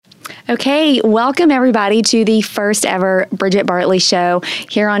Okay, welcome everybody to the first ever Bridget Bartley Show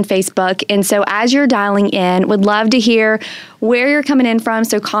here on Facebook. And so as you're dialing in, would love to hear where you're coming in from.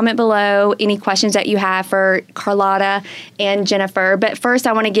 So comment below any questions that you have for Carlotta and Jennifer. But first,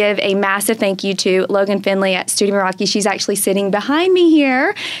 I want to give a massive thank you to Logan Finley at Studio Meraki. She's actually sitting behind me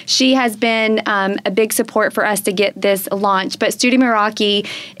here. She has been a big support for us to get this launched. But Studio Meraki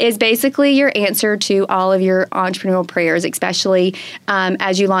is basically your answer to all of your entrepreneurial prayers, especially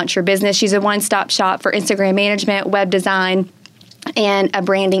as you launch your business. She's a one-stop shop for Instagram management, web design, and a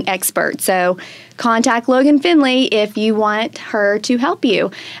branding expert. So contact Logan Finley if you want her to help you.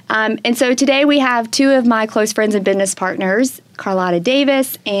 And so today we have two of my close friends and business partners, Carlotta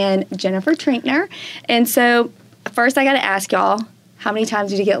Davis and Jennifer Trinkner. And so first I got to ask y'all, how many times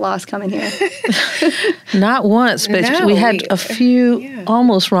did you get lost coming here? Not once, but we had a few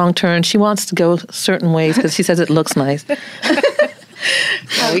almost wrong turns. She wants to go certain ways because she says it looks nice.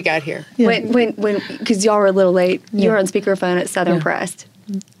 How we got here. Yeah. When, because y'all were a little late, you were on speakerphone at Southern Pressed.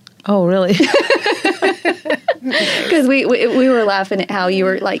 Oh, really? Because we were laughing at how you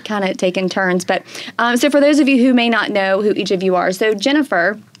were like kind of taking turns. But so for those of you who may not know who each of you are, so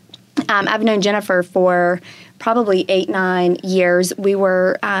Jennifer, I've known Jennifer for probably 8-9 years. We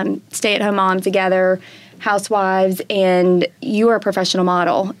were stay-at-home moms together, housewives, and you were a professional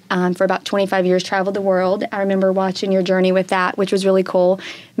model for about 25 years, traveled the world. I remember watching your journey with that, which was really cool.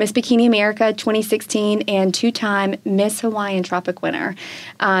 Miss Bikini America 2016 and 2-time Miss Hawaiian Tropic winner.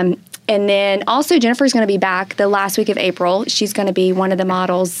 And then also Jennifer's going to be back the last week of April. She's going to be one of the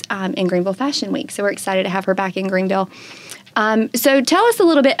models in Greenville Fashion Week. So we're excited to have her back in Greenville. So tell us a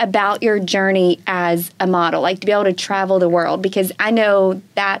little bit about your journey as a model, like to be able to travel the world, because I know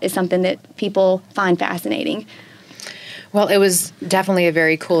that is something that people find fascinating. Well, it was definitely a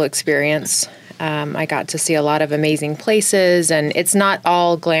very cool experience. I got to see a lot of amazing places, and it's not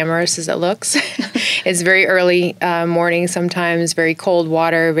all glamorous as it looks. It's very early morning sometimes, very cold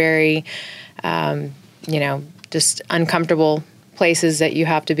water, very, just uncomfortable places that you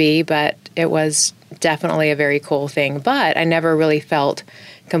have to be, but it was definitely a very cool thing. But I never really felt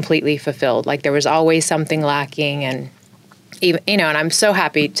completely fulfilled. Like there was always something lacking, and even, and I'm so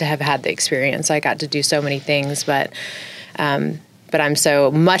happy to have had the experience. I got to do so many things, but I'm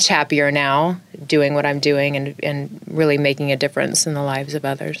so much happier now doing what I'm doing and really making a difference in the lives of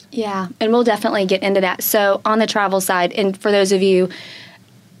others. Yeah, and we'll definitely get into that. So on the travel side, and for those of you,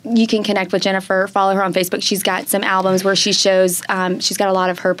 you can connect with Jennifer, follow her on Facebook. She's got some albums where she shows, she's got a lot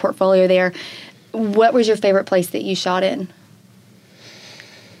of her portfolio there. What was your favorite place that you shot in?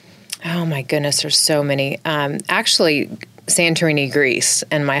 Oh my goodness, there's so many. Actually, Santorini, Greece,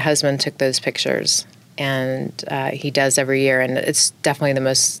 and my husband took those pictures, and he does every year, and it's definitely the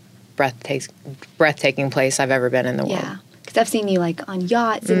most breathtaking place I've ever been in the world. Yeah, because I've seen you like on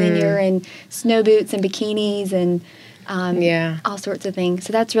yachts, and then you're in snow boots and bikinis and all sorts of things.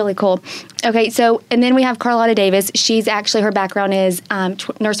 So that's really cool. Okay, so, and then we have Carlotta Davis. She's actually, her background is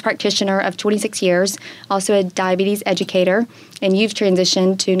nurse practitioner of 26 years, also a diabetes educator, and you've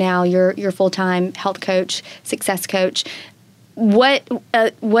transitioned to now you're full-time health coach, success coach. What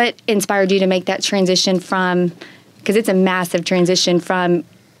inspired you to make that transition from, because it's a massive transition from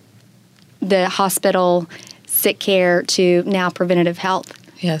the hospital, sick care to now preventative health?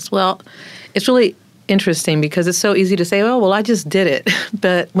 Yes, well, it's really interesting because it's so easy to say, oh, well, I just did it.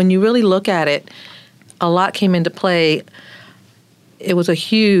 But when you really look at it, a lot came into play. It was a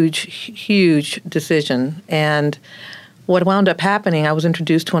huge, huge decision. And what wound up happening, I was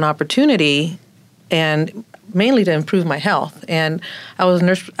introduced to an opportunity, and mainly to improve my health. And I was a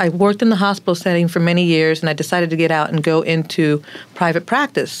nurse. I worked in the hospital setting for many years, and I decided to get out and go into private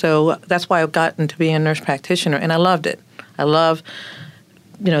practice. So that's why I got into being a nurse practitioner, and I loved it. I love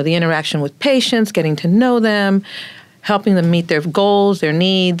the interaction with patients, getting to know them, helping them meet their goals, their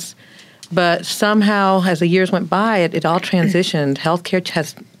needs. But somehow, as the years went by, it all transitioned. Healthcare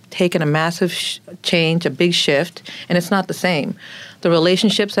has taken a massive change, a big shift, and it's not the same. The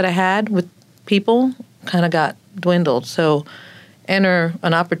relationships that I had with people kind of got dwindled. So enter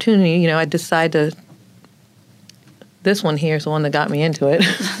an opportunity, I decided this one here is the one that got me into it.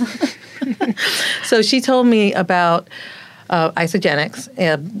 So she told me about Isagenix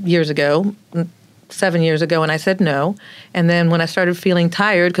years ago, 7 years ago, and I said no. And then when I started feeling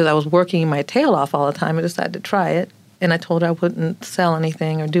tired because I was working my tail off all the time, I decided to try it. And I told her I wouldn't sell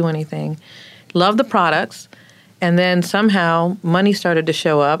anything or do anything. Loved the products. And then somehow money started to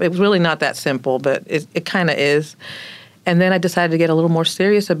show up. It was really not that simple, but it kind of is. And then I decided to get a little more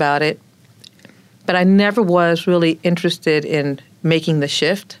serious about it. But I never was really interested in making the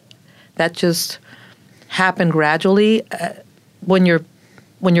shift. That just happened gradually. When you're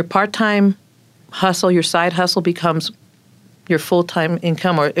when your part-time hustle, your side hustle becomes your full-time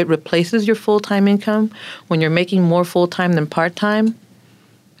income, or it replaces your full-time income, when you're making more full-time than part-time,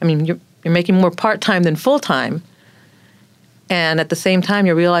 I mean, you're making more part-time than full-time, and at the same time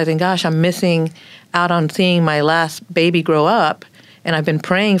you're realizing, gosh, I'm missing out on seeing my last baby grow up, and I've been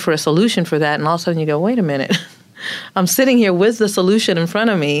praying for a solution for that, and all of a sudden you go, wait a minute, I'm sitting here with the solution in front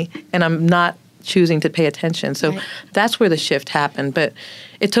of me, and I'm not choosing to pay attention. So that's where the shift happened. But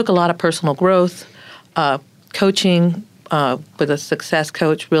it took a lot of personal growth, coaching with a success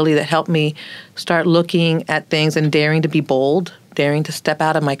coach really that helped me start looking at things and daring to be bold, daring to step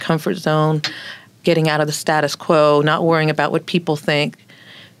out of my comfort zone, getting out of the status quo, not worrying about what people think.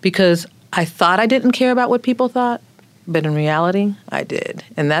 Because I thought I didn't care about what people thought, but in reality, I did.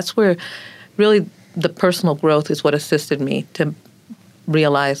 And that's where really the personal growth is what assisted me to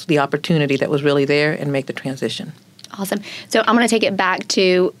realize the opportunity that was really there and make the transition. Awesome. So I'm going to take it back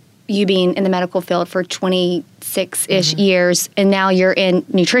to you being in the medical field for 26-ish years, and now you're in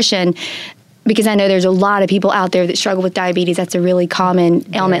nutrition, because I know there's a lot of people out there that struggle with diabetes. That's a really common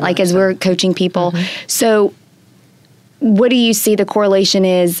ailment, like as we're coaching people. So what do you see the correlation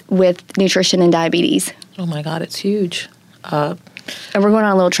is with nutrition and diabetes? Oh my God, it's huge. And we're going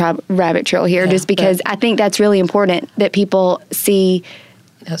on a little rabbit trail here, just because I think that's really important that people see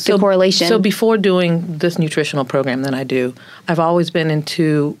the correlation. So before doing this nutritional program that I do, I've always been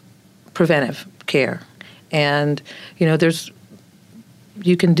into preventive care. And, you know,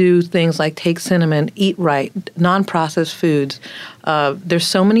 you can do things like take cinnamon, eat right, non-processed foods. There's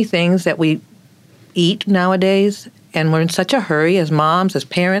so many things that we eat nowadays, and we're in such a hurry as moms, as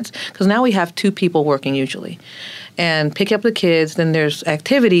parents, because now we have two people working usually. And pick up the kids, then there's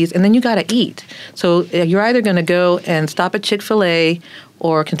activities, and then you got to eat. So you're either going to go and stop at Chick-fil-A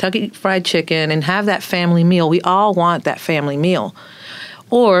or Kentucky Fried Chicken and have that family meal. We all want that family meal.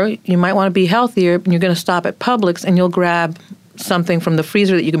 Or you might want to be healthier, and you're going to stop at Publix and you'll grab something from the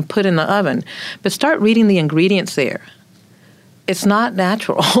freezer that you can put in the oven. But start reading the ingredients there. It's not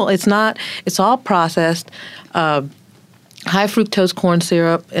natural. It's all processed. High fructose corn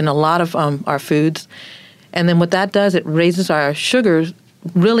syrup in a lot of our foods. And then what that does, it raises our sugars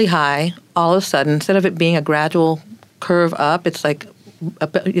really high all of a sudden. Instead of it being a gradual curve up, it's like,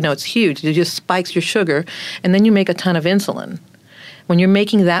 it's huge. It just spikes your sugar, and then you make a ton of insulin. When you're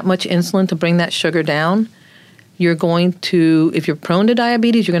making that much insulin to bring that sugar down, you're going to, if you're prone to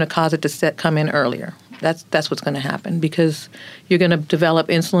diabetes, you're going to cause it to come in earlier. That's what's going to happen, because you're going to develop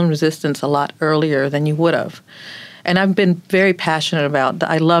insulin resistance a lot earlier than you would have. And I've been very passionate about,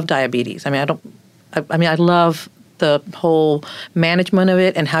 I love diabetes. I love the whole management of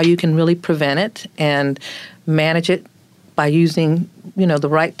it and how you can really prevent it and manage it by using, the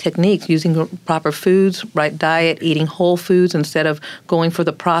right techniques, using the proper foods, right diet, eating whole foods instead of going for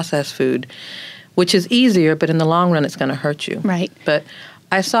the processed food, which is easier, but in the long run, it's going to hurt you. Right. But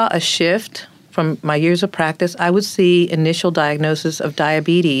I saw a shift from my years of practice. I would see initial diagnosis of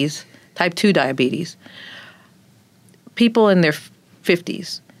diabetes, type 2 diabetes, people in their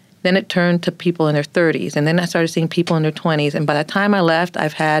 50s. Then it turned to people in their 30s, and then I started seeing people in their 20s. And by the time I left,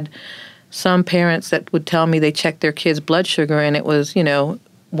 I've had some parents that would tell me they checked their kids' blood sugar and it was,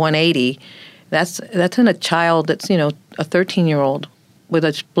 180. That's in a child that's, a 13-year-old with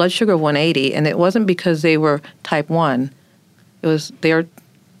a blood sugar of 180, and it wasn't because they were type 1. It was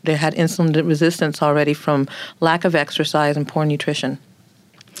they had insulin resistance already from lack of exercise and poor nutrition.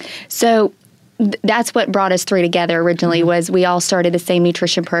 So that's what brought us three together originally, was we all started the same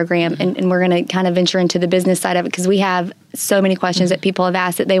nutrition program, and we're going to kind of venture into the business side of it, because we have so many questions that people have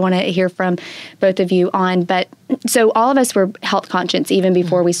asked that they want to hear from both of you on. But so all of us were health conscious even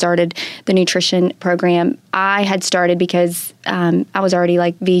before we started the nutrition program. I had started because I was already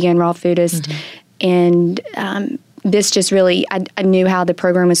like vegan, raw foodist, and this just really, I knew how the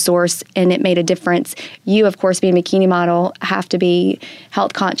program was sourced, and it made a difference. You, of course, being a bikini model, have to be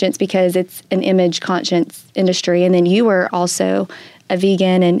health conscious because it's an image conscious industry. And then you were also a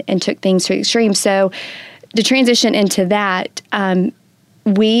vegan and took things to extreme. So the transition into that,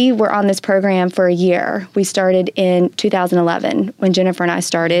 we were on this program for a year. We started in 2011 when Jennifer and I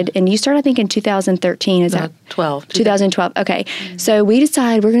started, and you started, I think, in 2013. Is that 12? 2012. Okay, so we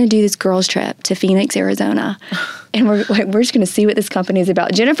decided we're going to do this girls' trip to Phoenix, Arizona, and we're just going to see what this company is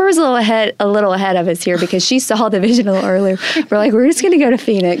about. Jennifer was a little ahead of us here because she saw the vision a little earlier. We're just going to go to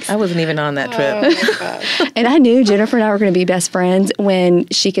Phoenix. I wasn't even on that trip. Oh my gosh. And I knew Jennifer and I were going to be best friends when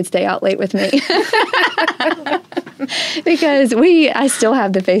she could stay out late with me. because I still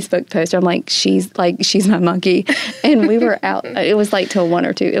have the Facebook post. I'm like, she's my monkey. And we were out. It was like till 1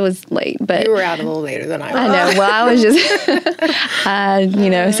 or 2. It was late, but You were out a little later than I was. I know. Well, I was just,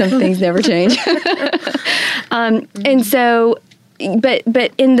 some things never change. And so,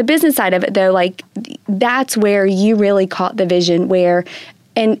 but in the business side of it though, like that's where you really caught the vision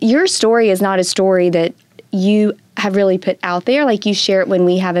and your story is not a story that you have really put out there. Like you share it when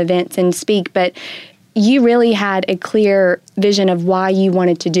we have events and speak, but you really had a clear vision of why you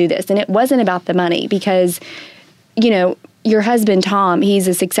wanted to do this. And it wasn't about the money because, your husband, Tom, he's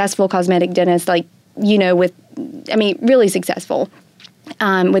a successful cosmetic dentist, really successful.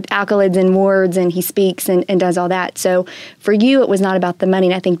 With accolades and awards, and he speaks and does all that. So for you, it was not about the money.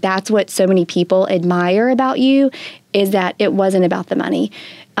 And I think that's what so many people admire about you is that it wasn't about the money.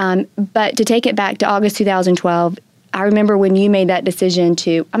 But to take it back to August 2012, I remember when you made that decision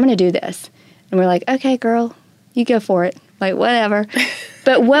I'm going to do this. And we're like, okay, girl, you go for it. Like, whatever.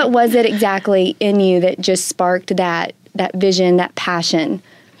 But what was it exactly in you that just sparked that vision, that passion?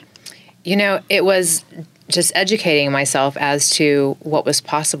 It was just educating myself as to what was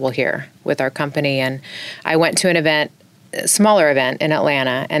possible here with our company. And I went to a smaller event in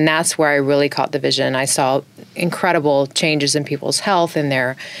Atlanta, and that's where I really caught the vision. I saw incredible changes in people's health and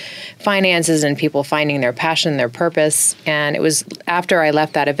their finances and people finding their passion, their purpose. And it was after I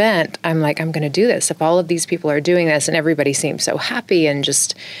left that event, I'm like, I'm going to do this. If all of these people are doing this and everybody seems so happy and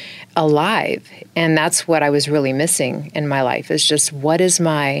just alive. And that's what I was really missing in my life is just what is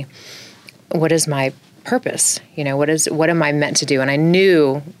my purpose? What am I meant to do? And I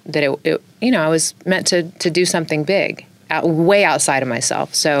knew that I was meant to do something big, way outside of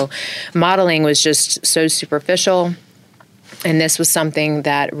myself. So modeling was just so superficial. And this was something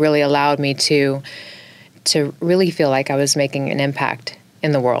that really allowed me to really feel like I was making an impact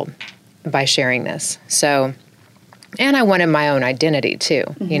in the world by sharing this. So, and I wanted my own identity too,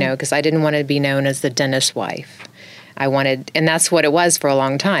 because I didn't want to be known as the dentist's wife. And that's what it was for a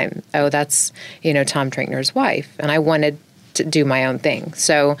long time. Oh, that's, Tom Trinkner's wife. And I wanted to do my own thing.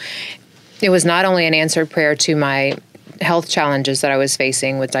 So it was not only an answered prayer to my health challenges that I was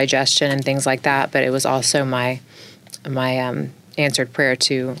facing with digestion and things like that, but it was also my answered prayer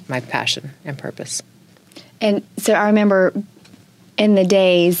to my passion and purpose. And so I remember in the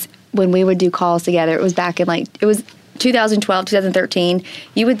days when we would do calls together, it was back in it was 2012, 2013,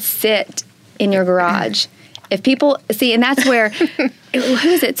 you would sit in your garage. If people see, and that's where, who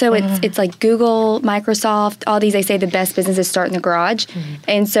is it? So it's like Google, Microsoft, all these, they say the best businesses start in the garage. Mm-hmm.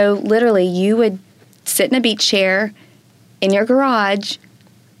 And so literally you would sit in a beach chair in your garage.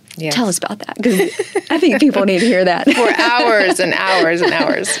 Yes. Tell us about that, because I think people need to hear that. For hours and hours and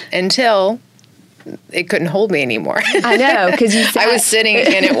hours until it couldn't hold me anymore. I know, because I was sitting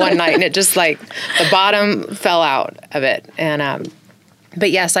in it one night and it just the bottom fell out of it. And but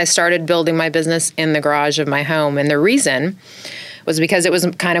yes, I started building my business in the garage of my home. And the reason was because it was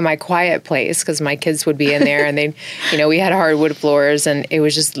kind of my quiet place, because my kids would be in there and they, we had hardwood floors and it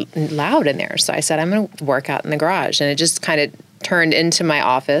was just loud in there. So I said, I'm going to work out in the garage. And it just kind of turned into my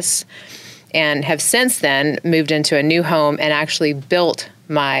office, and have since then moved into a new home and actually built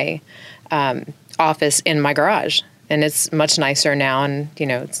my office in my garage. And it's much nicer now. And,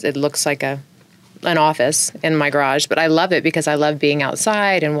 it looks like an office in my garage, but I love it because I love being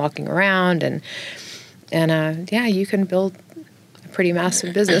outside and walking around and you can build a pretty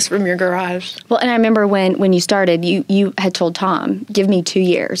massive business from your garage. Well, and I remember when you started, you had told Tom, give me 2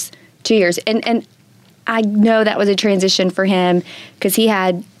 years. And I know that was a transition for him because he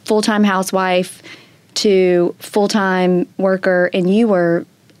had full-time housewife to full-time worker, and you were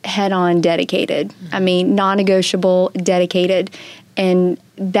head-on dedicated. Mm-hmm. I mean, non-negotiable, dedicated. And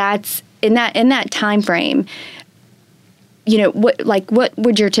that's in that time frame, what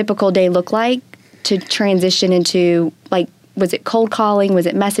would your typical day look like to transition into, was it cold calling? Was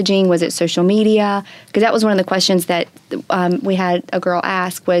it messaging? Was it social media? Because that was one of the questions that we had a girl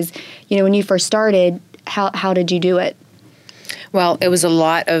ask was, when you first started, how did you do it? Well, it was a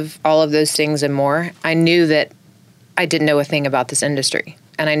lot of all of those things and more. I knew that I didn't know a thing about this industry,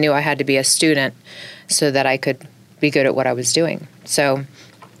 and I knew I had to be a student so that I could be good at what I was doing. So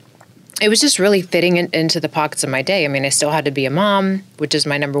it was just really fitting into the pockets of my day. I mean, I still had to be a mom, which is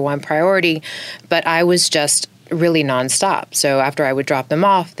my number one priority, but I was just really nonstop. So after I would drop them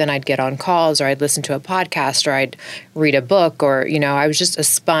off, then I'd get on calls, or I'd listen to a podcast, or I'd read a book, or, I was just a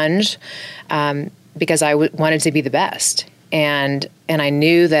sponge because I wanted to be the best. And I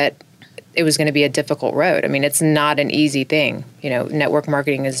knew that it was going to be a difficult road. I mean, it's not an easy thing. Network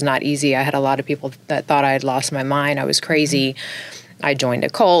marketing is not easy. I had a lot of people that thought I had lost my mind. I was crazy. I joined a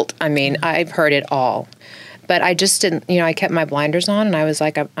cult. I mean, I've heard it all. but I just didn't, I kept my blinders on, and I was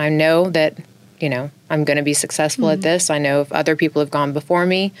like, I know that, I'm going to be successful at this. I know if other people have gone before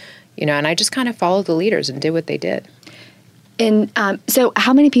me, and I just kind of followed the leaders and did what they did. And so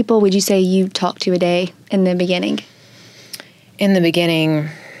how many people would you say you talked to a day in the beginning? In the beginning,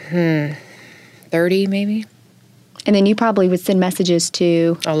 30 maybe. And then you probably would send messages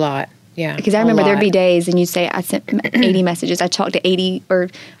to... A lot, yeah. Because I remember there'd be days and you'd say, I sent 80 messages. I talked to 80 or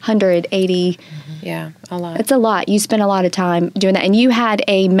 180. Yeah, a lot. It's a lot. You spent a lot of time doing that. And you had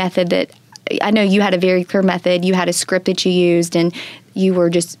a method that... I know you had a very clear method. You had a script that you used, and you were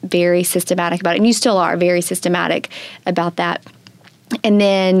just very systematic about it. And you still are very systematic about that. And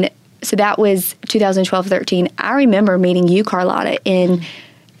then, so that was 2012-13. I remember meeting you, Carlotta, in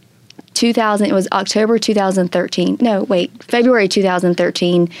 2000. It was October 2013. No, wait, February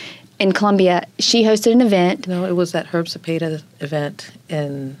 2013 in Columbia. She hosted an event. No, it was that Herb Cepeda event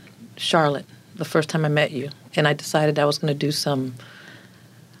in Charlotte, the first time I met you. And I decided I was going to do some...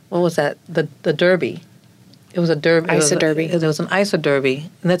 What was that? The Derby. It was a derby. ISA Derby. It was an ISA Derby.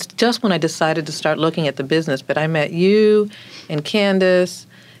 And that's just when I decided to start looking at the business. But I met you and Candace.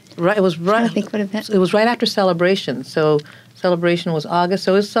 Right, it was right. I think what event? It was right after Celebration. So Celebration was August.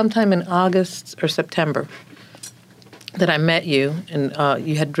 So it was sometime in August or September that I met you. And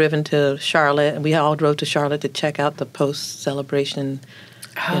you had driven to Charlotte. And we all drove to Charlotte to check out the post-Celebration.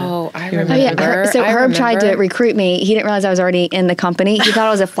 Oh, I remember. Oh, yeah. So Herb tried to recruit me. He didn't realize I was already in the company. He thought I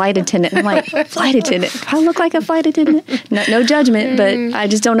was a flight attendant. I'm like, flight attendant? Do I look like a flight attendant? No judgment, but I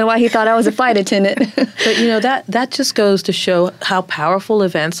just don't know why he thought I was a flight attendant. But, that just goes to show how powerful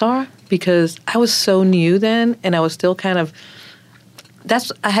events are, because I was so new then, and I was still kind of...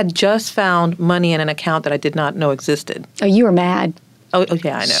 I had just found money in an account that I did not know existed. Oh, you were mad. Oh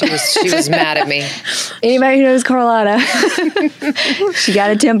yeah, I know. She was mad at me. Anybody who knows Carlotta, she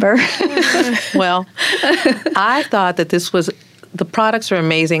got a temper. Well, I thought that the products are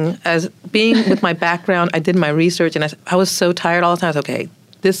amazing. As being with my background, I did my research, and I was so tired all the time. I was okay,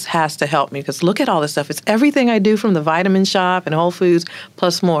 this has to help me, because look at all this stuff. It's everything I do from the Vitamin Shop and Whole Foods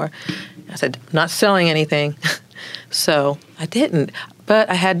plus more. I said, I'm not selling anything. So I didn't. But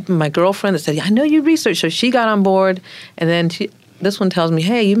I had my girlfriend that said, I know you research. So she got on board, and then this one tells me,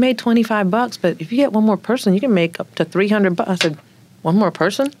 hey, you made $25, but if you get one more person, you can make up to $300. I said, one more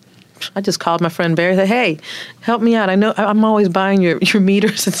person? I just called my friend Barry and said, hey, help me out. I know I'm always buying your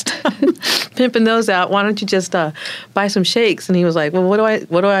meters and stuff, pimping those out. Why don't you just buy some shakes? And he was like, well,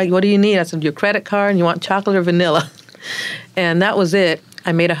 what do you need? I said, your credit card, and you want chocolate or vanilla? And that was it.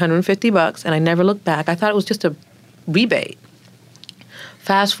 I made $150, and I never looked back. I thought it was just a rebate.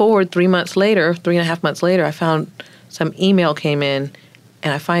 Fast forward 3.5 months later, I found some email came in,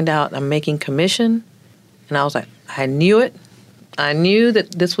 and I find out I'm making commission, and I was like, I knew it. I knew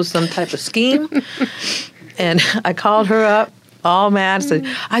that this was some type of scheme, and I called her up, all mad. Said,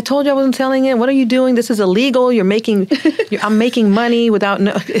 I told you I wasn't selling it. What are you doing? This is illegal. I'm making money without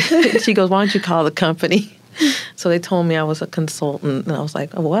no. She goes, why don't you call the company? So they told me I was a consultant, and I was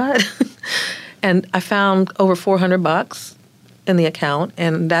like, what? And I found over $400 in the account,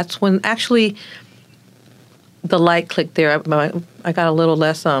 and that's when actually the light clicked there. I got a little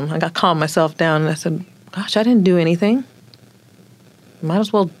less, I got calmed myself down, and I said, gosh, I didn't do anything. Might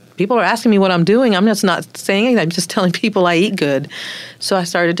as well, people are asking me what I'm doing. I'm just not saying anything. I'm just telling people I eat good. So I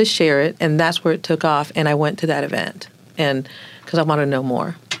started to share it, and that's where it took off, and I went to that event, and because I wanted to know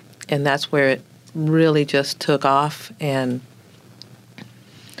more. And that's where it really just took off, and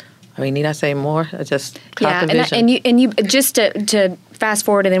I mean, need I say more? I just caught the vision. And you just to fast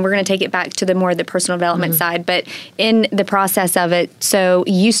forward, and then we're going to take it back to the more the personal development side. But in the process of it, so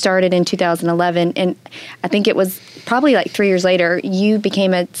you started in 2011, and I think it was probably like 3 years later, you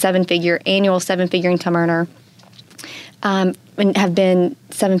became a annual seven-figure income earner, and have been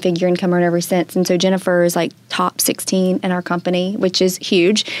seven-figure income earner ever since. And so Jennifer is like top 16 in our company, which is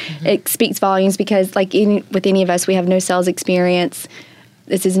huge. It speaks volumes because, like with any of us, we have no sales experience.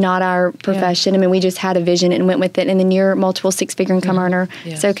 This is not our profession. Yeah. I mean, we just had a vision and went with it. And then you're a multiple six-figure income earner.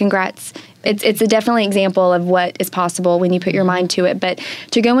 Yes. So congrats. It's a definitely example of what is possible when you put your mind to it. But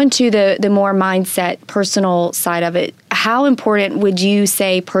to go into the more mindset, personal side of it, how important would you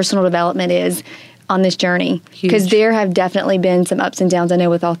say personal development is on this journey? Because there have definitely been some ups and downs, I know,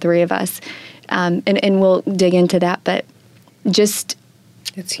 with all three of us. And we'll dig into that. But just...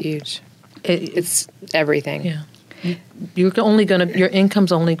 It's huge. It's everything. Yeah. Your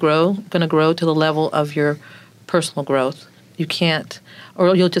income's only going to grow to the level of your personal growth. You can't,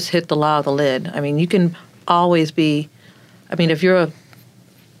 or you'll just hit the law of the lid. I mean, you can always be, I mean, if you're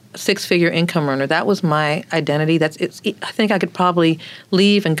six-figure income earner. That was my identity. I think I could probably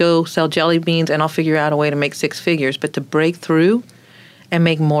leave and go sell jelly beans, and I'll figure out a way to make six figures. But to break through and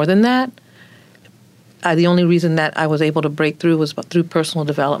make more than that, the only reason that I was able to break through was through personal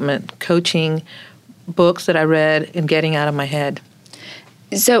development, coaching, books that I read, and getting out of my head.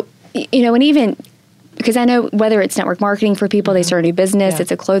 So, and even because I know whether it's network marketing for people, they start a new business,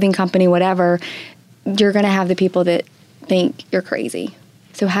 it's a clothing company, whatever, you're going to have the people that think you're crazy.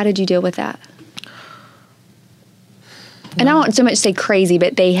 So how did you deal with that? And I don't so much say crazy,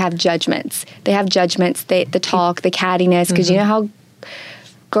 but they have judgments. They have judgments, the talk, the cattiness, because you know how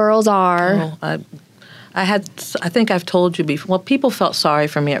girls are. I think I've told you before. Well, people felt sorry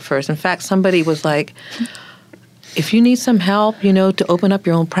for me at first. In fact, somebody was like, if you need some help, to open up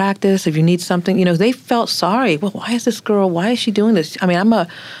your own practice, if you need something, they felt sorry. Well, why is this girl, why is she doing this? I mean, I'm a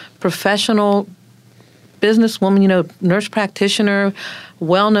professional businesswoman, nurse practitioner,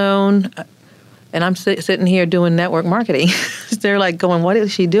 well-known, and I'm sitting here doing network marketing. They're like going, what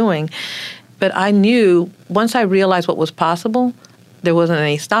is she doing? But I knew once I realized what was possible, there wasn't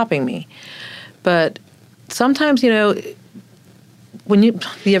any stopping me. But sometimes, when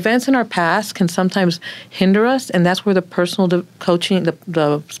the events in our past can sometimes hinder us, and that's where the personal coaching,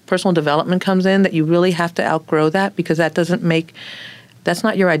 the personal development comes in, that you really have to outgrow that, because that's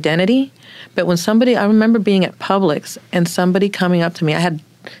not your identity. But when I remember being at Publix and somebody coming up to me, I had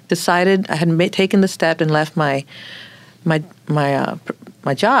decided, I had taken the step and left my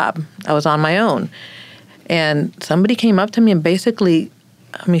job. I was on my own. And somebody came up to me and basically,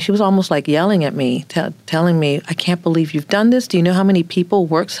 she was almost like yelling at me, telling me, I can't believe you've done this. Do you know how many people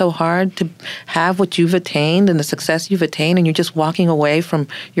work so hard to have what you've attained and the success you've attained, and you're just walking away from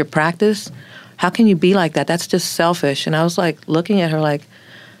your practice? How can you be like that? That's just selfish. And I was like looking at her like,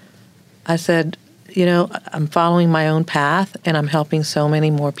 I said, I'm following my own path and I'm helping so many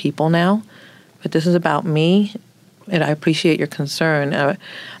more people now, but this is about me. And I appreciate your concern.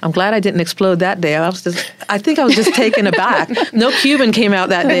 I'm glad I didn't explode that day. I think I was just taken aback. No Cuban came out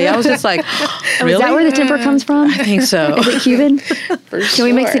that day. I was just like, really? Is that where the temper comes from? I think so. Is it Cuban? For Can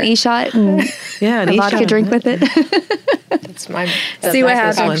we mix an e-shot and a vodka drink with it? That's See what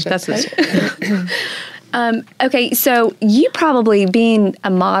happens. That's it. Okay, so you probably, being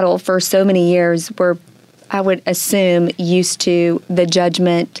a model for so many years, were, I would assume, used to the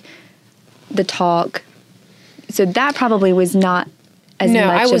judgment, the talk. So that probably was not as much of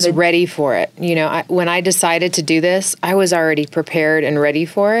I was ready for it. When I decided to do this, I was already prepared and ready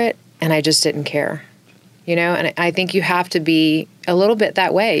for it, and I just didn't care. And I think you have to be a little bit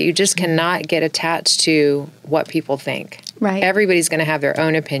that way. You just cannot get attached to what people think. Right. Everybody's going to have their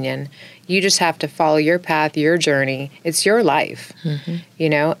own opinion. You just have to follow your path, your journey. It's your life,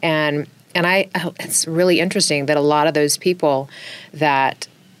 and it's really interesting that a lot of those people that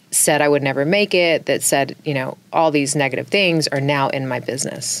said I would never make it, that said, all these negative things, are now in my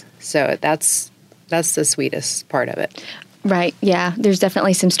business. So that's the sweetest part of it. Right. Yeah. There's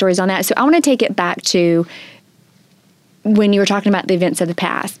definitely some stories on that. So I want to take it back to when you were talking about the events of the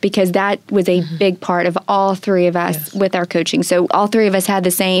past, because that was a big part of all three of us with our coaching. So all three of us had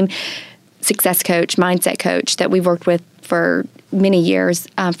the same success coach, mindset coach that we've worked with for many years,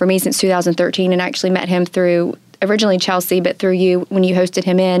 for me since 2013, and I actually met him through originally Chelsea, but through you when you hosted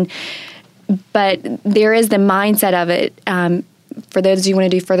him in. But there is the mindset of it. For those of you who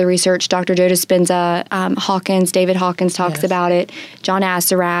want to do further research, Dr. Joe Dispenza, David Hawkins talks about it, John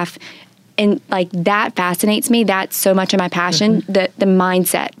Assaraf. And that fascinates me. That's so much of my passion, the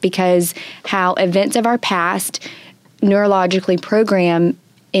mindset, because how events of our past neurologically program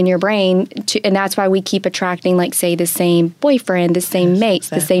in your brain, and that's why we keep attracting, say, the same boyfriend, the same mates,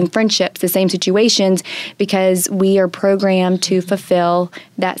 the same friendships, the same situations, because we are programmed to fulfill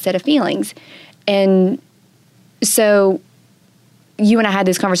that set of feelings. And so you and I had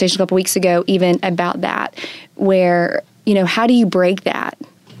this conversation a couple weeks ago even about that, where, how do you break that?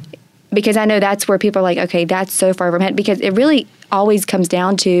 Because I know that's where people are like, okay, that's so far from head, because it really always comes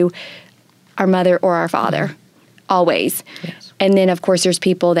down to our mother or our father, always. Yes. And then, of course, there's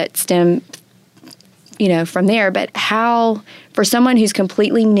people that stem, from there. But how, for someone who's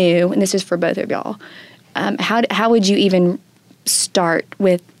completely new, and this is for both of y'all, how would you even start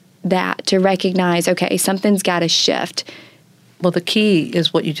with that to recognize, okay, something's got to shift? Well, the key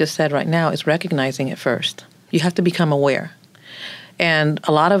is what you just said right now, is recognizing it first. You have to become aware. And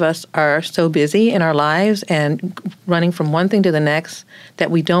a lot of us are so busy in our lives and running from one thing to the next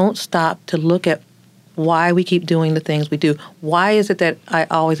that we don't stop to look at why we keep doing the things we do. Why is it that I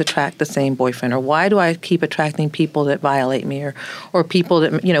always attract the same boyfriend? Or why do I keep attracting people that violate me, or people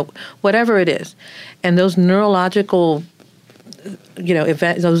that, whatever it is. And those neurological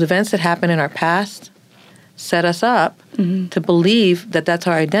those events that happen in our past set us up to believe that that's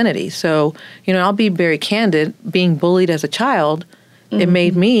our identity. So, I'll be very candid. Being bullied as a child, it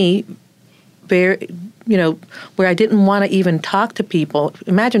made me very, where I didn't want to even talk to people.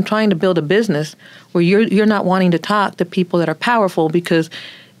 Imagine trying to build a business where you're not wanting to talk to people that are powerful, because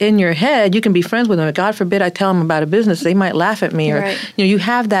in your head you can be friends with them. God forbid I tell them about a business, they might laugh at me, or right. You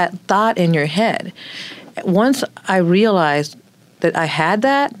have that thought in your head. Once I realized that I had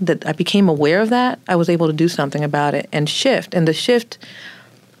that I became aware of that, I was able to do something about it and shift. And the shift,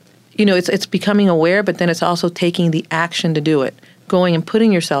 it's becoming aware, but then it's also taking the action to do it. Going and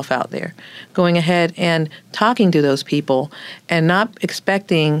putting yourself out there, going ahead and talking to those people, and not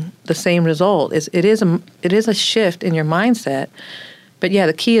expecting the same result. It is a shift in your mindset. But yeah,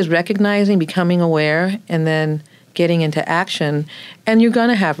 the key is recognizing, becoming aware, and then getting into action. And you're going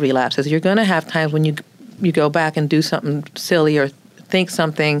to have relapses. You're going to have times when you go back and do something silly or think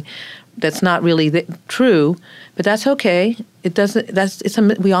something that's not really true, but that's okay.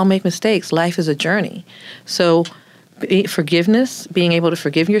 We all make mistakes. Life is a journey. So forgiveness, being able to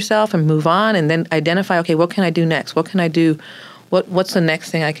forgive yourself and move on, and then identify, okay, what can I do next? What can I do? What's the next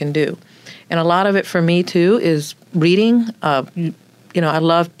thing I can do? And a lot of it for me too is reading. I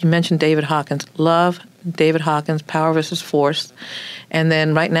love, you mentioned David Hawkins. Love David Hawkins, Power versus Force. And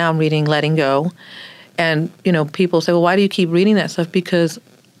then right now I'm reading Letting Go. And, people say, well, why do you keep reading that stuff? Because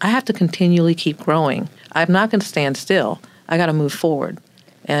I have to continually keep growing. I'm not going to stand still. I got to move forward.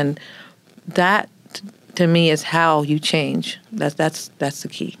 And that, to me, is how you change. That's the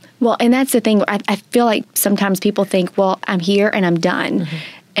key. Well, and that's the thing. I feel like sometimes people think, well, I'm here and I'm done. Mm-hmm.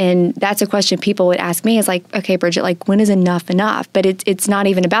 And that's a question people would ask me is like, okay, Bridget, like, when is enough enough? But it's not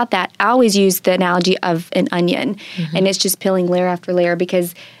even about that. I always use the analogy of an onion, and it's just peeling layer after layer,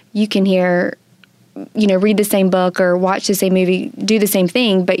 because you can read the same book or watch the same movie, do the same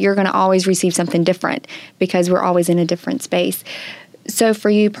thing, but you're going to always receive something different because we're always in a different space. So for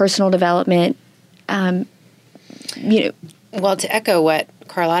you, personal development, Well, to echo what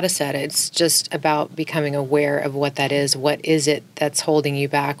Carlotta said, it's just about becoming aware of what that is. What is it that's holding you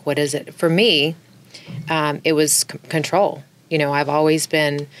back? What is it? For me, it was control. I've always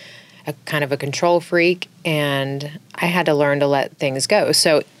been a kind of a control freak, and I had to learn to let things go.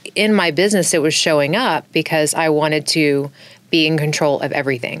 So in my business, it was showing up because I wanted to be in control of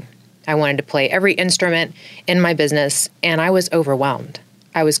everything. I wanted to play every instrument in my business, and I was overwhelmed.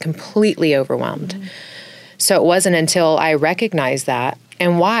 I was completely overwhelmed. Mm-hmm. So it wasn't until I recognized that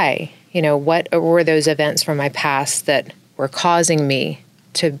and why, what were those events from my past that were causing me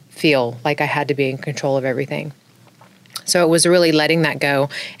to feel like I had to be in control of everything. So it was really letting that go.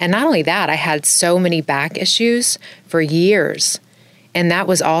 And not only that, I had so many back issues for years, and that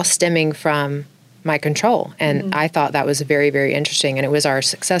was all stemming from my control. And I thought that was very, very interesting. And it was our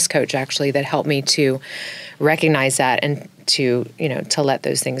success coach actually that helped me to recognize that and to let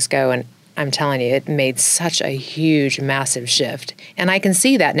those things go. And I'm telling you, it made such a huge, massive shift. And I can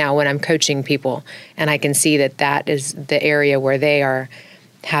see that now when I'm coaching people, and I can see that is the area where they are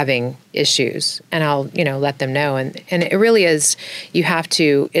having issues, and I'll, let them know. And it really is,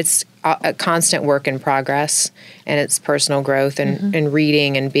 it's a constant work in progress, and it's personal growth and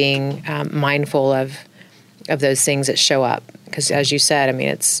reading and being mindful of those things that show up. Because as you said,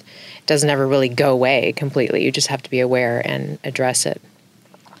 it doesn't ever really go away completely. You just have to be aware and address it.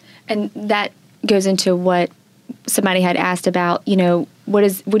 And that goes into what somebody had asked about, what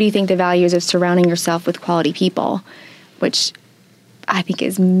do you think the value is of surrounding yourself with quality people, which I think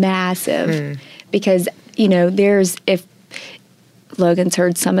is massive because, if Logan's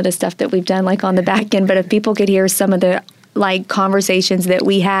heard some of the stuff that we've done like on the back end, but if people could hear some of the like conversations that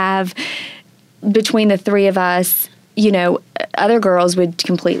we have between the three of us, other girls would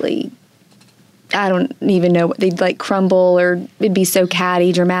completely, I don't even know, they'd like crumble, or it'd be so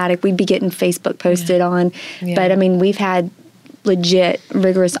catty, dramatic. We'd be getting Facebook posted on. Yeah. But we've had legit,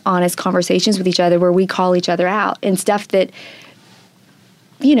 rigorous, honest conversations with each other where we call each other out and stuff that,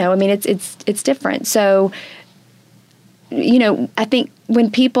 it's different. So, I think when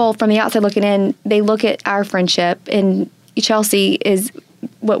people from the outside looking in, they look at our friendship, and Chelsea is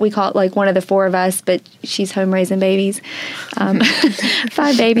what we call like one of the four of us, but she's home raising babies,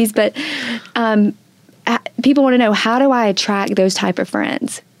 5 babies. But people want to know, how do I attract those type of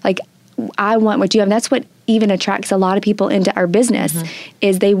friends? Like, I want what you have. And that's what even attracts a lot of people into our business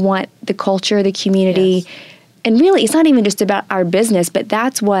is they want the culture, the community. Yes. And really, it's not even just about our business, but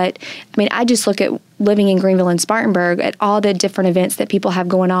that's what, I just look at living in Greenville and Spartanburg at all the different events that people have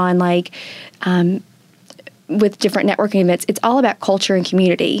going on, like with different networking events. It's all about culture and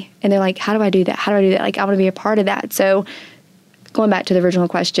community. And they're like, how do I do that? How do I do that? Like, I want to be a part of that. So going back to the original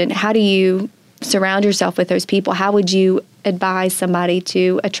question, how do you surround yourself with those people? How would you advise somebody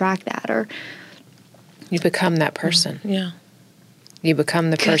to attract that? Or you become that person. Yeah. You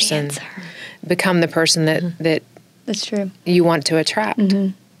become the person. answer. Become the person that That's true. you want to attract.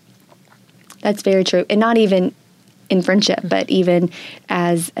 That's very true. And not even in friendship, but even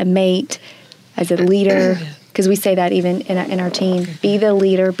as a mate, as a leader, because we say that even in our team. Be the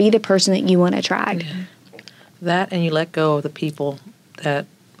leader, be the person that you want to attract. That, and you let go of the people that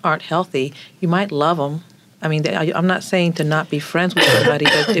aren't healthy. You might love them. I mean, I'm not saying to not be friends with somebody,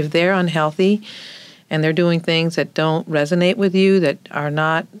 but if they're unhealthy and they're doing things that don't resonate with you, that are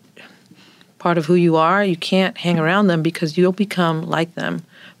not part of who you are, you can't hang around them because you'll become like them.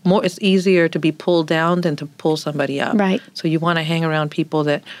 It's easier to be pulled down than to pull somebody up. Right. So you want to hang around people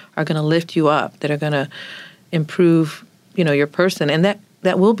that are going to lift you up, that are going to improve, your person, and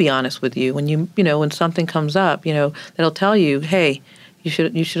that will be honest with you when when something comes up, that'll tell you, hey,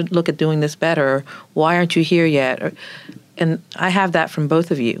 you should look at doing this better. Or, why aren't you here yet? And I have that from both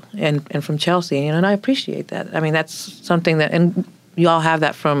of you and from Chelsea, and I appreciate that. I mean, that's something that, and you all have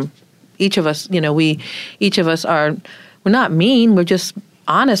that from each of us. Each of us we're not mean. We're just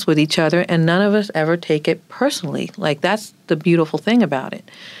honest with each other, and none of us ever take it personally. Like, that's the beautiful thing about it.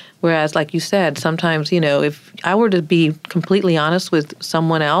 Whereas, like you said, sometimes, if I were to be completely honest with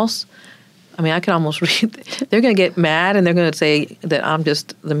someone else, I mean, I could almost read, they're going to get mad and they're going to say that I'm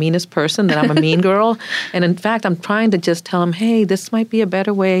just the meanest person, that I'm a mean girl. And in fact, I'm trying to just tell them, hey, this might be a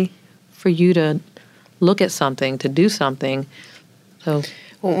better way for you to look at something, to do something. So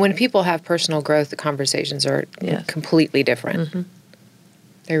when people have personal growth, the conversations are completely different.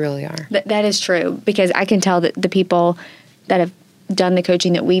 They really are. That is true, because I can tell that the people that have done the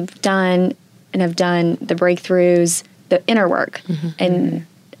coaching that we've done and have done the breakthroughs, the inner work. And,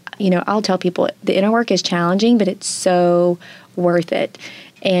 I'll tell people the inner work is challenging, but it's so worth it.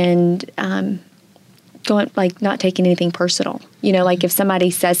 And not taking anything personal. Like if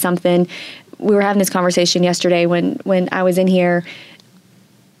somebody says something, we were having this conversation yesterday when I was in here,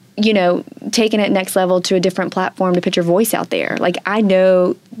 taking it next level to a different platform to put your voice out there. Like, I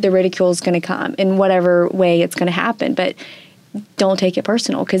know the ridicule is going to come in whatever way it's going to happen, but don't take it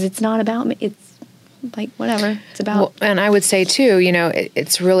personal, because it's not about me. It's like, whatever. It's about. Well, and I would say too,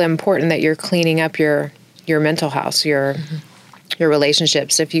 it's really important that you're cleaning up your mental house, your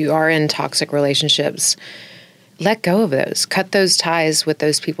relationships. If you are in toxic relationships, let go of those. Cut those ties with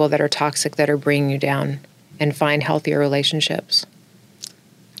those people that are toxic, that are bringing you down, and find healthier relationships.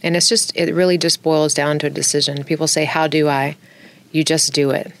 And it really just boils down to a decision. People say, how do I? You just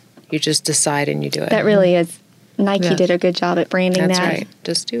do it. You just decide and you do it. That really is. Nike did a good job at branding That's that. right.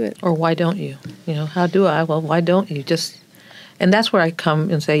 Just do it. Or why don't you? How do I? Well, why don't you? And that's where I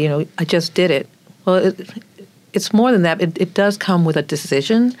come and say, I just did it. Well, it's more than that. It does come with a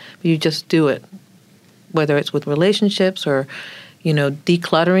decision, but you just do it. Whether it's with relationships or,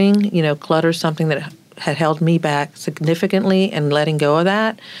 decluttering, clutter something that had held me back significantly, and letting go of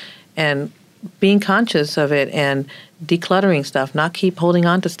that and being conscious of it and decluttering stuff, not keep holding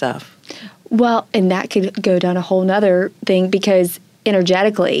on to stuff. Well, and that could go down a whole nother thing, because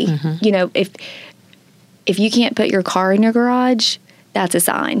energetically, if you can't put your car in your garage, that's a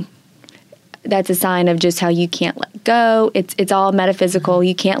sign. That's a sign of just how you can't let go. It's all metaphysical.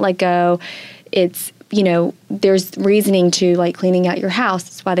 You can't let go. It's, there's reasoning to like cleaning out your house.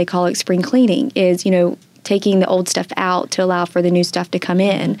 That's why they call it spring cleaning, is, taking the old stuff out to allow for the new stuff to come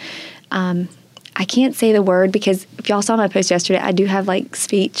in. I can't say the word, because if y'all saw my post yesterday, I do have like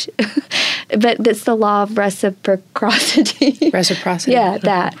speech, but that's the law of reciprocity. Reciprocity. Yeah,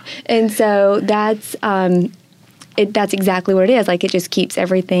 that. And so that's exactly what it is. Like, it just keeps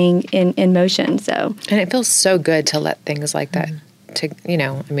everything in motion. So, and it feels so good to let things like that.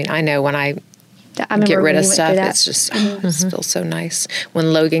 I know when I get rid of stuff, it's just it feels so nice.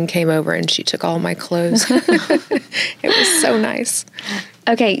 When Logan came over and she took all my clothes, it was so nice.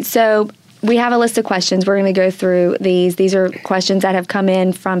 Okay, so we have a list of questions. We're going to go through these. These are questions that have come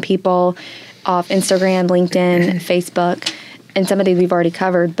in from people off Instagram, LinkedIn, Facebook, and some of these we've already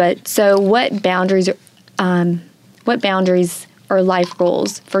covered. But so what boundaries or life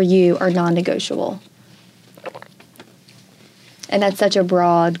rules for you are non-negotiable? And that's such a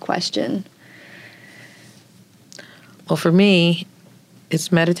broad question. Well, for me,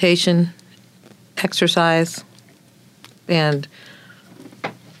 it's meditation, exercise, and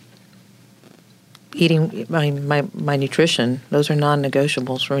eating my nutrition. Those are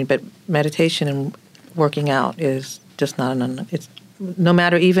non-negotiables for me. But meditation and working out is just not it's no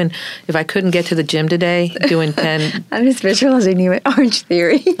matter even if I couldn't get to the gym today, doing 10. I'm just visualizing you at Orange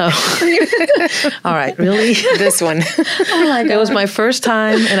Theory. Oh. All right, really? This one. Oh my God. It was my first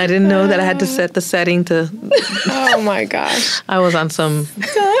time, and I didn't know that I had to set the setting to. Oh my gosh. I was on some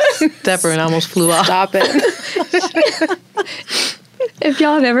stepper and almost flew off. Stop it. If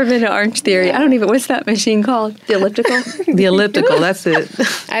y'all have ever been to Orange Theory, I don't even, what's that machine called? The elliptical? The elliptical, that's it.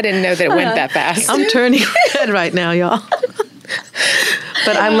 I didn't know that it went that fast. I'm turning red right now, y'all.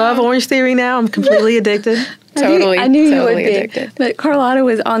 But I love Orange Theory now. I'm completely addicted. Totally. I knew totally you would addicted. be. But Carlotta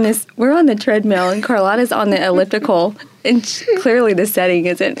was on this, we're on the treadmill, and Carlotta's on the elliptical, and clearly the setting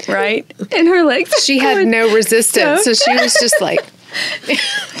isn't right. And her legs She had no resistance, so she was just like,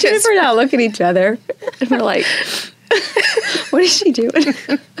 Jennifer and I look at each other, and we're like, what is she doing?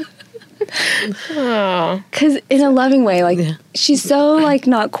 oh. Because in a loving way, like, she's so, like,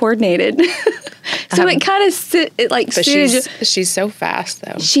 not coordinated. So it kind of, But suited she's so fast,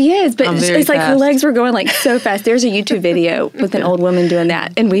 though. She is, but I'm it's very like her fast. legs were going like so fast. There's a YouTube video with an old woman doing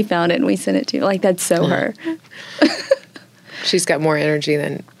that, and we found it and we sent it to you. Like, that's so her. She's got more energy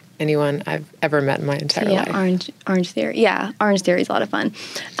than anyone I've ever met in my entire Yeah, life. Orange Theory. Yeah, Orange Theory is a lot of fun.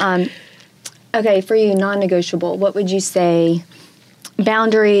 Okay, for you, non-negotiable. What would you say?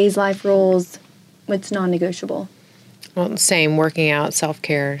 Boundaries, life rules. What's non-negotiable? Well, same. Working out,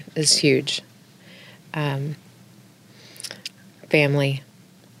 self-care is huge. Family.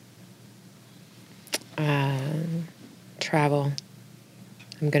 Travel.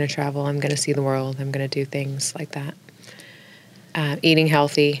 I'm going to travel. I'm going to see the world. I'm going to do things like that. Eating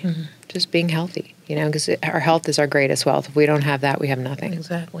healthy. Just being healthy, because our health is our greatest wealth. If we don't have that, we have nothing.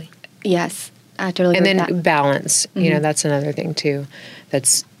 Exactly. Yes, I totally And agree then with that. balance, that's another thing too.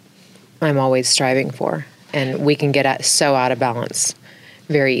 I'm always striving for, and we can get so out of balance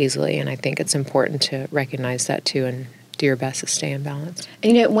very easily. And I think it's important to recognize that too, and do your best to stay in balance.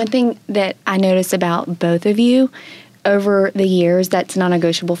 One thing that I noticed about both of you over the years that's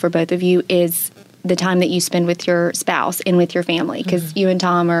non-negotiable for both of you is the time that you spend with your spouse and with your family. Because you and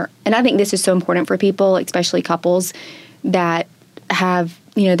Tom and I think this is so important for people, especially couples that have,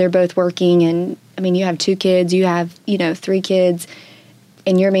 they're both working, and I mean, you have 2 kids, you have, 3 kids,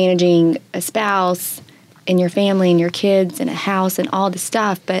 and you're managing a spouse and your family and your kids and a house and all the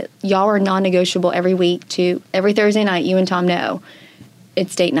stuff, but y'all are non-negotiable every week every Thursday night. You and Tom know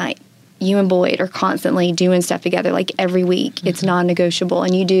it's date night. You and Boyd are constantly doing stuff together, like every week. It's non-negotiable.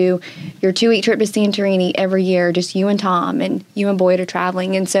 And you do your 2-week trip to Santorini every year, just you and Tom, and you and Boyd are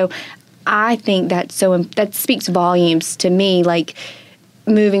traveling. And so I think that speaks volumes to me, like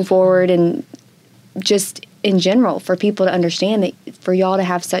moving forward and just in general, for people to understand that for y'all to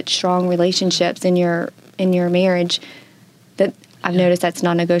have such strong relationships in your marriage, that I've noticed that's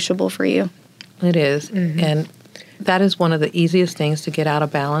non-negotiable for you. It is. And that is one of the easiest things to get out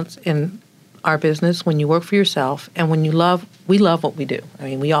of balance in our business when you work for yourself and when we love what we do. I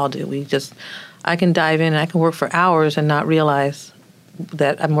mean, we all do. I can dive in and I can work for hours and not realize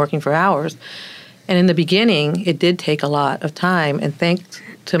that I'm working for hours. And in the beginning, it did take a lot of time. And thanks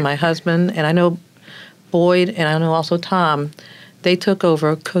to my husband, and I know Boyd, and I know also Tom, they took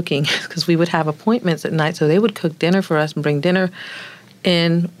over cooking because we would have appointments at night. So they would cook dinner for us and bring dinner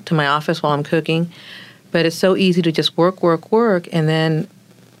in to my office while I'm cooking. But it's so easy to just work, and then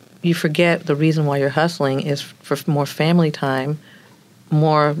you forget the reason why you're hustling is for more family time,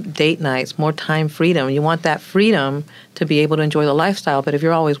 more date nights, more time freedom. You want that freedom to be able to enjoy the lifestyle. But if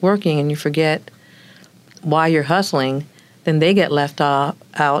you're always working and you forget why you're hustling, then they get left out,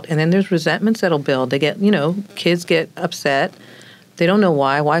 and then there's resentments that'll build. They get, kids get upset. They don't know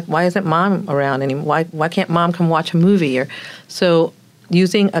why. Why isn't mom around anymore? Why can't mom come watch a movie? So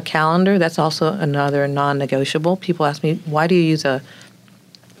using a calendar, that's also another non-negotiable. People ask me, why do you use a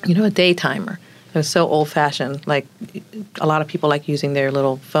day timer? It's so old-fashioned. Like a lot of people like using their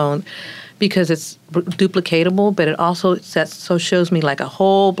little phone because it's duplicatable, but it also shows me like a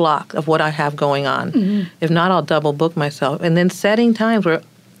whole block of what I have going on. If not, I'll double book myself. And then setting times where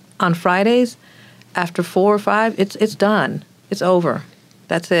on Fridays, after 4 or 5, it's done. It's over.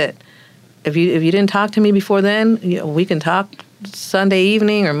 That's it. If you didn't talk to me before then, we can talk Sunday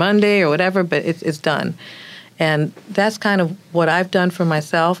evening or Monday or whatever, but it's done. And that's kind of what I've done for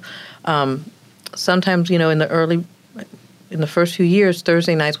myself. Sometimes, in the first few years,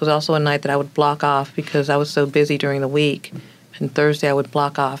 Thursday nights was also a night that I would block off because I was so busy during the week. And Thursday I would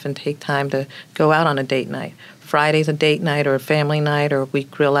block off and take time to go out on a date night. Friday's a date night or a family night, or we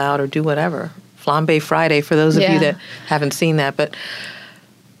grill out or do whatever. Flambe Friday for those of you that haven't seen that. But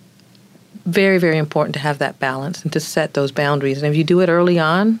very, very important to have that balance and to set those boundaries. And if you do it early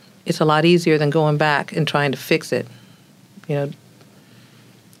on, it's a lot easier than going back and trying to fix it.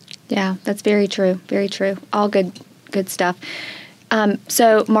 Yeah, that's very true. Very true. All good stuff.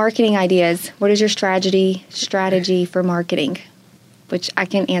 So marketing ideas. What is your strategy for marketing? Which I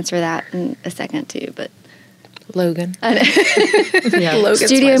can answer that in a second too, but Logan. Yeah. Logan's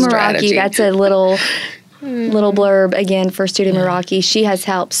Studio my Meraki, strategy. that's a little blurb again for Studio Meraki. She has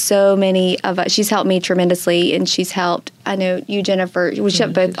helped so many of us. She's helped me tremendously, and she's helped, I know you, Jennifer, we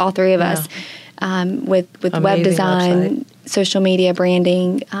helped all three of us with Amazing web design, website. social media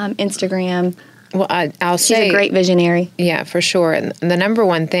branding, Instagram. Well, I'll She's say a great visionary. Yeah, for sure. And the number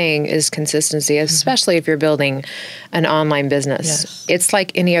one thing is consistency, especially if you're building an online business. Yes. It's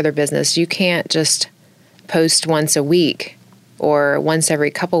like any other business. You can't just post once a week or once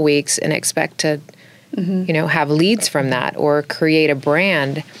every couple weeks and expect to, have leads from that or create a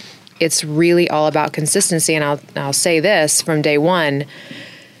brand. It's really all about consistency. And I'll say this from day one,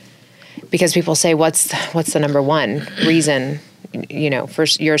 because people say, what's the number one reason for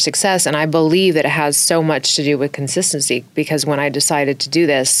your success? And I believe that it has so much to do with consistency, because when I decided to do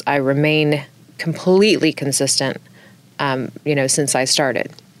this, I remain completely consistent, since I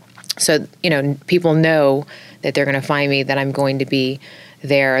started. So, people know that they're going to find me, that I'm going to be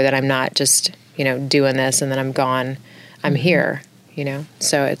there, that I'm not just, doing this and then I'm gone. I'm here,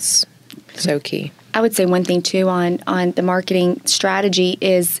 so it's so key. I would say one thing too on the marketing strategy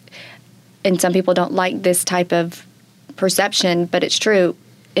is, and some people don't like this type of perception, but it's true.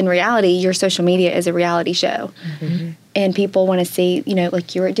 In reality, your social media is a reality show. Mm-hmm. And people want to see,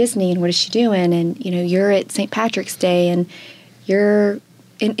 like you're at Disney and what is she doing? And, you're at St. Patrick's Day and you're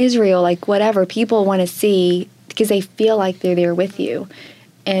in Israel, like whatever. People want to see because they feel like they're there with you.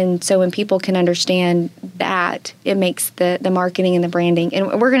 And so when people can understand that, it makes the marketing and the branding.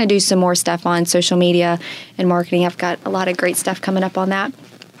 And we're going to do some more stuff on social media and marketing. I've got a lot of great stuff coming up on that.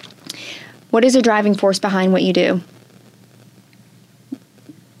 What is the driving force behind what you do?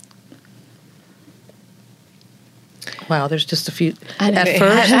 Wow, there's just a few. I know. At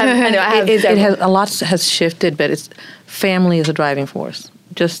first, I know, I have it several. has, a lot has shifted, but it's family is a driving force.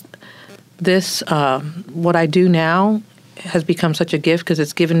 Just this, what I do now has become such a gift because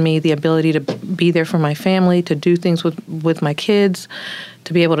it's given me the ability to be there for my family, to do things with my kids,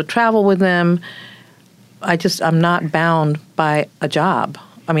 to be able to travel with them. I'm not bound by a job.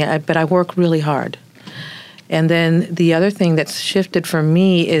 But I work really hard. And then the other thing that's shifted for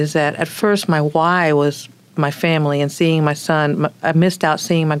me is that at first my why was my family and seeing my son. I missed out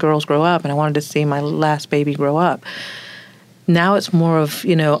seeing my girls grow up, and I wanted to see my last baby grow up. Now it's more of,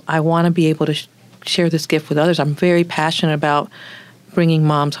 I want to be able to share this gift with others. I'm very passionate about bringing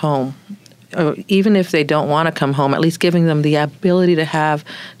moms home. Or even if they don't want to come home, at least giving them the ability to have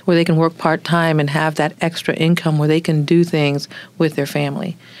where they can work part-time and have that extra income where they can do things with their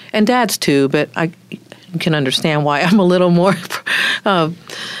family. And dads too, but I can understand why I'm a little more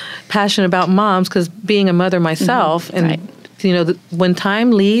passionate about moms, because being a mother myself, and when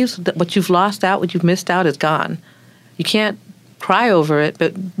time leaves, what you've lost out, what you've missed out is gone. You can't cry over it,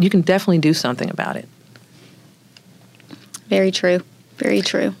 but you can definitely do something about it. Very true. Very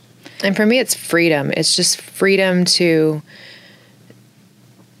true. And for me, it's freedom. It's just freedom to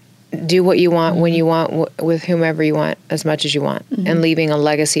do what you want, when you want, with whomever you want, as much as you want, and leaving a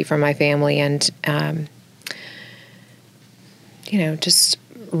legacy for my family, and just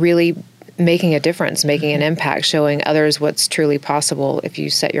really making a difference, making an impact, showing others what's truly possible if you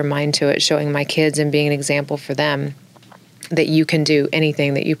set your mind to it, showing my kids and being an example for them that you can do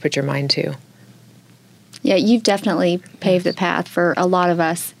anything that you put your mind to. Yeah, you've definitely paved the path for a lot of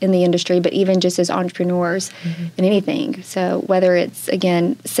us in the industry, but even just as entrepreneurs in anything. So whether it's,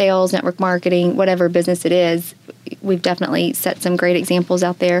 again, sales, network marketing, whatever business it is, we've definitely set some great examples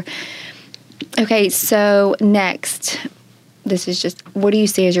out there. Okay, so next, this is just, what do you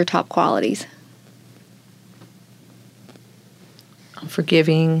see as your top qualities?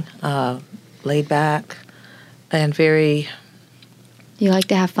 Forgiving, laid back, and very... You like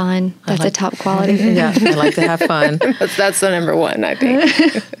to have fun. That's a top quality. Yeah, I like to have fun. That's the number one, I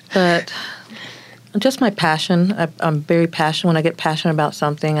think. But just my passion. I'm very passionate. When I get passionate about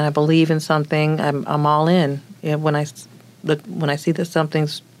something and I believe in something, I'm all in. When I see that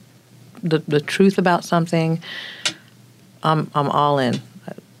something's the truth about something, I'm all in.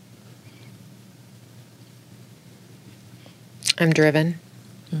 I'm driven.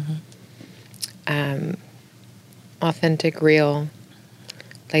 Authentic, real.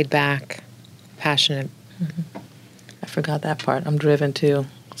 Laid back, passionate. I forgot that part. I'm driven too.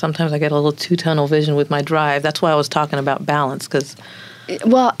 Sometimes I get a little too tunnel vision with my drive. That's why I was talking about balance.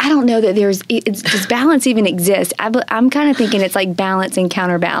 Well, I don't know that does balance even exist? I'm kind of thinking it's like balance and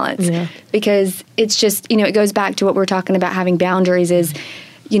counterbalance. Yeah. Because it's just, it goes back to what we're talking about having boundaries is,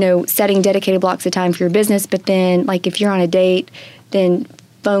 setting dedicated blocks of time for your business, but then like if you're on a date, then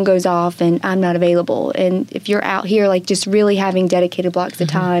phone goes off and I'm not available. And if you're out here, like just really having dedicated blocks of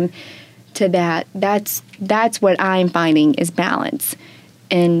time to that's what I'm finding is balance.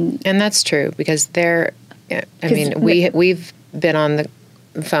 And that's true because we've been on the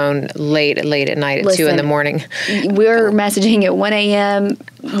phone late at night at 2 in the morning. We're messaging at 1 a.m.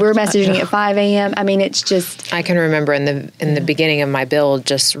 We're messaging at 5 a.m. I mean, it's just. I can remember in the beginning of my build,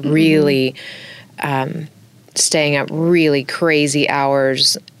 just really staying up really crazy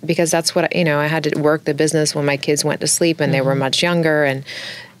hours because that's what I had to work the business when my kids went to sleep and they were much younger, and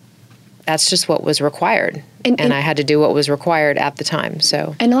that's just what was required, and I had to do what was required at the time.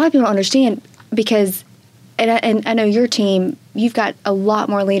 So, and a lot of people don't understand because. And I know your team, you've got a lot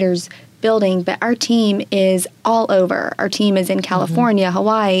more leaders building, but our team is all over. Our team is in California,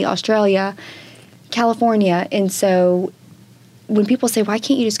 Hawaii, Australia, California. And so when people say, why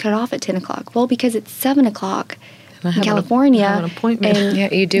can't you just cut it off at 10 o'clock? Well, because it's 7 o'clock in California. I have an appointment.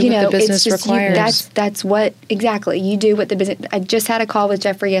 And, you do what the business requires. That's what, exactly. You do what the business, I just had a call with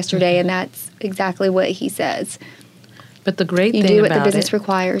Jeffrey yesterday, and that's exactly what he says. But the great thing about it. You do what the business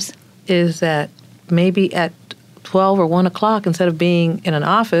requires. Is that maybe at 12 or 1 o'clock, instead of being in an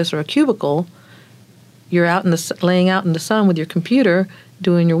office or a cubicle, you're out laying out in the sun with your computer,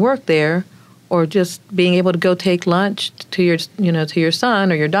 doing your work there, or just being able to go take lunch to your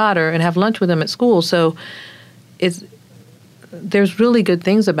son or your daughter and have lunch with them at school. So there's really good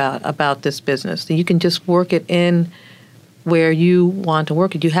things about this business. You can just work it in where you want to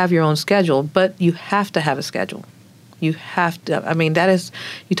work it. You have your own schedule, but you have to have a schedule. You have to,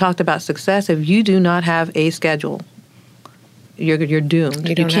 you talked about success. If you do not have a schedule, you're doomed.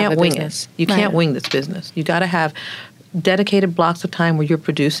 You can't wing it. You can't wing this business. You got to have dedicated blocks of time where you're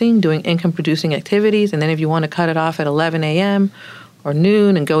doing income producing activities. And then if you want to cut it off at 11 a.m. or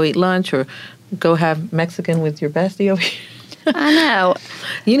noon and go eat lunch or go have Mexican with your bestie over here. I know.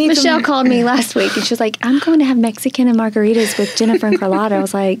 Michelle called me last week and she was like, I'm going to have Mexican and margaritas with Jennifer and Carlotta. I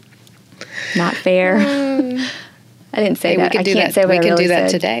was like, not fair. I didn't say that. I can't say what I really said. We can do that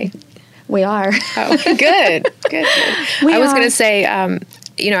today. We are. Oh, good. I was going to say,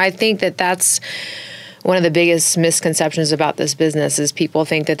 I think that's one of the biggest misconceptions about this business is people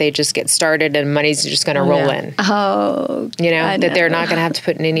think that they just get started and money's just going to roll in. Oh, that they're not going to have to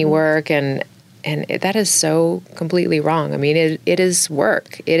put in any work, and that is so completely wrong. I mean, it is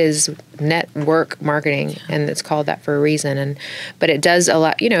work. It is network marketing, and it's called that for a reason. But it does a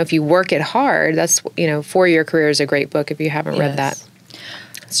lot. If you work it hard, that's 4-Year Career is a great book. If you haven't read that,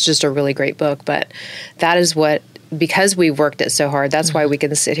 it's just a really great book. But that is because we worked it so hard. That's why we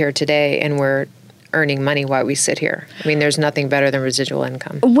can sit here today and we're earning money while we sit here. I mean, there's nothing better than residual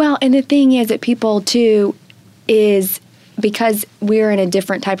income. Well, and the thing is that people too is. Because we're in a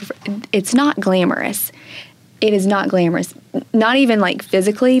different type of, it's not glamorous. It is not glamorous. Not even like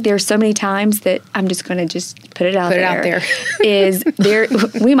physically. There's so many times that I'm just going to just put it out there.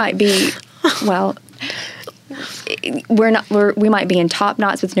 We might be, well, we might be in top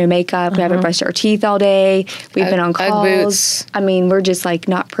knots with no makeup. We haven't brushed our teeth all day. We've been on calls. Boots. I mean, we're just like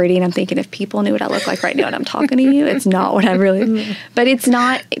not pretty. And I'm thinking if people knew what I look like right now and I'm talking to you, it's not what I really, but it's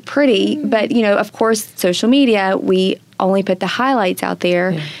not pretty. But, of course, social media, we only put the highlights out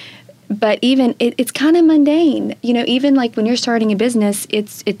there. Yeah. But even it's kind of mundane. Even like when you're starting a business,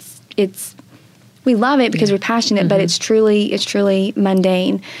 it's we love it because we're passionate, but it's truly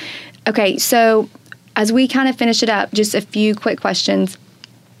mundane. Okay, so as we kind of finish it up, just a few quick questions.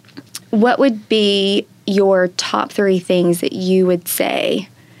 What would be your top 3 things that you would say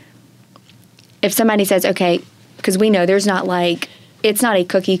if somebody says, okay, because we know there's not it's not a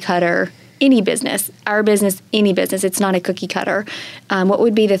cookie cutter, any business, our business, any business, it's not a cookie cutter. What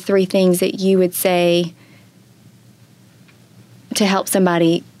would be the 3 things that you would say to help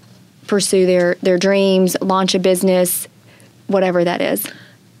somebody pursue their dreams, launch a business, whatever that is?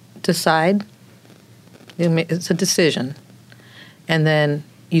 Decide. It's a decision. And then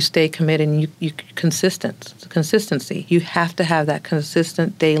you stay committed and you consistency. You have to have that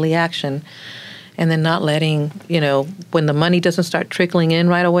consistent daily action. And then not letting, when the money doesn't start trickling in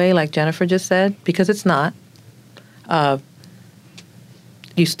right away, like Jennifer just said, because it's not,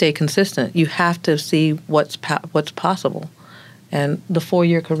 you stay consistent. You have to see what's possible. And The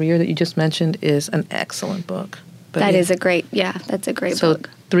 4-Year Career that you just mentioned is an excellent book. But that's a great book. So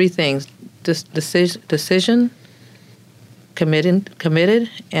 3 things, decision, committed,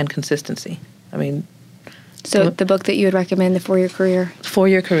 and consistency. I mean, so the book that you would recommend, The 4-Year Career?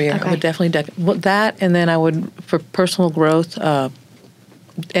 4-Year Career. Okay. I would definitely that, and then I would, for personal growth,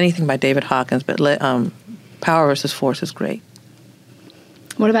 anything by David Hawkins, but Power versus Force is great.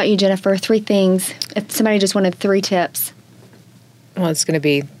 What about you, Jennifer? 3 things. If somebody just wanted 3 tips. Well, it's going to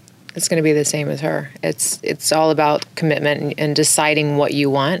be the same as her. It's all about commitment and deciding what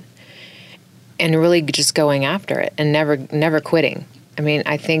you want, and really just going after it and never quitting. I mean,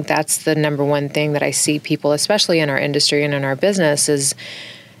 I think that's the number one thing that I see people, especially in our industry and in our business, is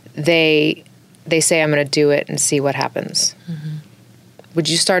they say, I'm going to do it and see what happens. Mm-hmm. Would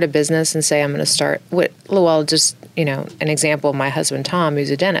you start a business and say, I'm going to start, well, just, an example, my husband, Tom, who's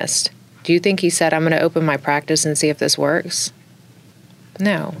a dentist. Do you think he said, I'm going to open my practice and see if this works?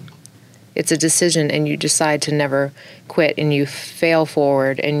 No. It's a decision, and you decide to never quit, and you fail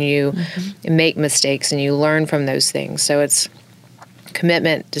forward, and you make mistakes, and you learn from those things. So it's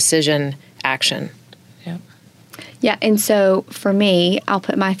commitment, decision, action. Yeah. Yeah, and so for me, I'll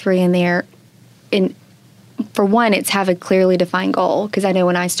put my 3 in there. For one, it's have a clearly defined goal, because I know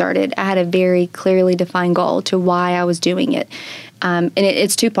when I started, I had a very clearly defined goal to why I was doing it. And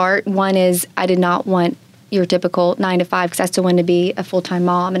it's 2-part. One is I did not want your typical 9 to 5, because I still wanted to be a full-time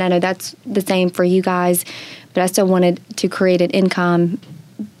mom. And I know that's the same for you guys, but I still wanted to create an income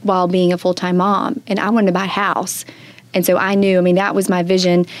while being a full-time mom. And I wanted to buy a house. And so I knew, that was my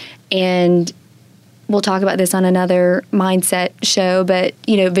vision. And we'll talk about this on another mindset show, but,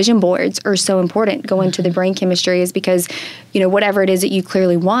 vision boards are so important going to the brain chemistry, is because, whatever it is that you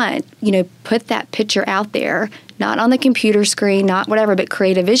clearly want, put that picture out there, not on the computer screen, not whatever, but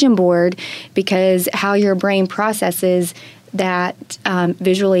create a vision board, because how your brain processes that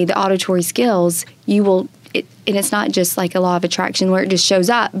visually, the auditory skills, and it's not just like a law of attraction where it just shows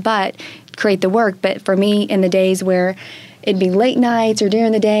up, but create the work. But for me, in the days where it'd be late nights or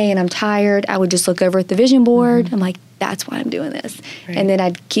during the day and I'm tired, I would just look over at the vision board. I'm like, that's why I'm doing this. Right. And then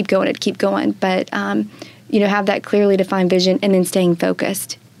I'd keep going. But, have that clearly defined vision, and then staying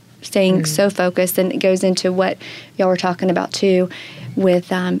focused, so focused. And it goes into what y'all were talking about too, with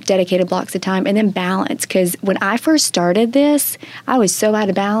dedicated blocks of time, and then balance. Because when I first started this, I was so out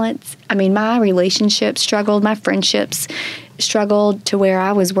of balance. My relationships struggled, my friendships struggled, to where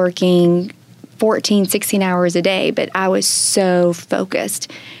I was working 14, 16 hours a day, but I was so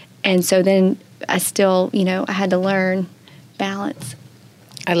focused. And so then I still, I had to learn balance.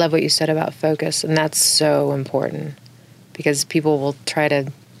 I love what you said about focus, and that's so important, because people will try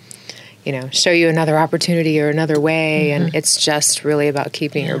to, show you another opportunity or another way, and it's just really about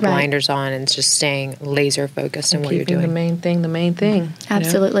keeping your blinders on and just staying laser focused on what you're doing. The main thing.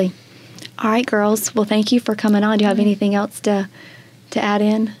 Absolutely. All right, girls. Well, thank you for coming on. Do you have anything else to add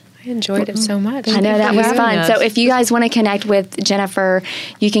in? I enjoyed it so much. I know that was fun. So if you guys want to connect with Jennifer,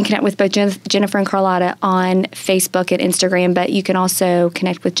 you can connect with both Jennifer and Carlotta on Facebook and Instagram, but you can also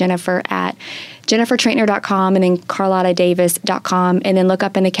connect with Jennifer at jennifertraintner.com and then carlottadavis.com, and then look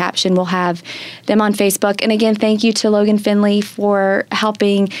up in the caption. We'll have them on Facebook. And again, thank you to Logan Finley for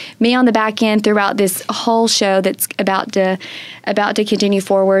helping me on the back end throughout this whole show that's about to continue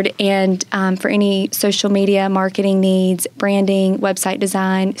forward. And for any social media marketing needs, branding, website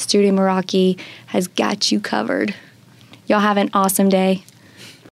design, Studio Meraki has got you covered. Y'all have an awesome day.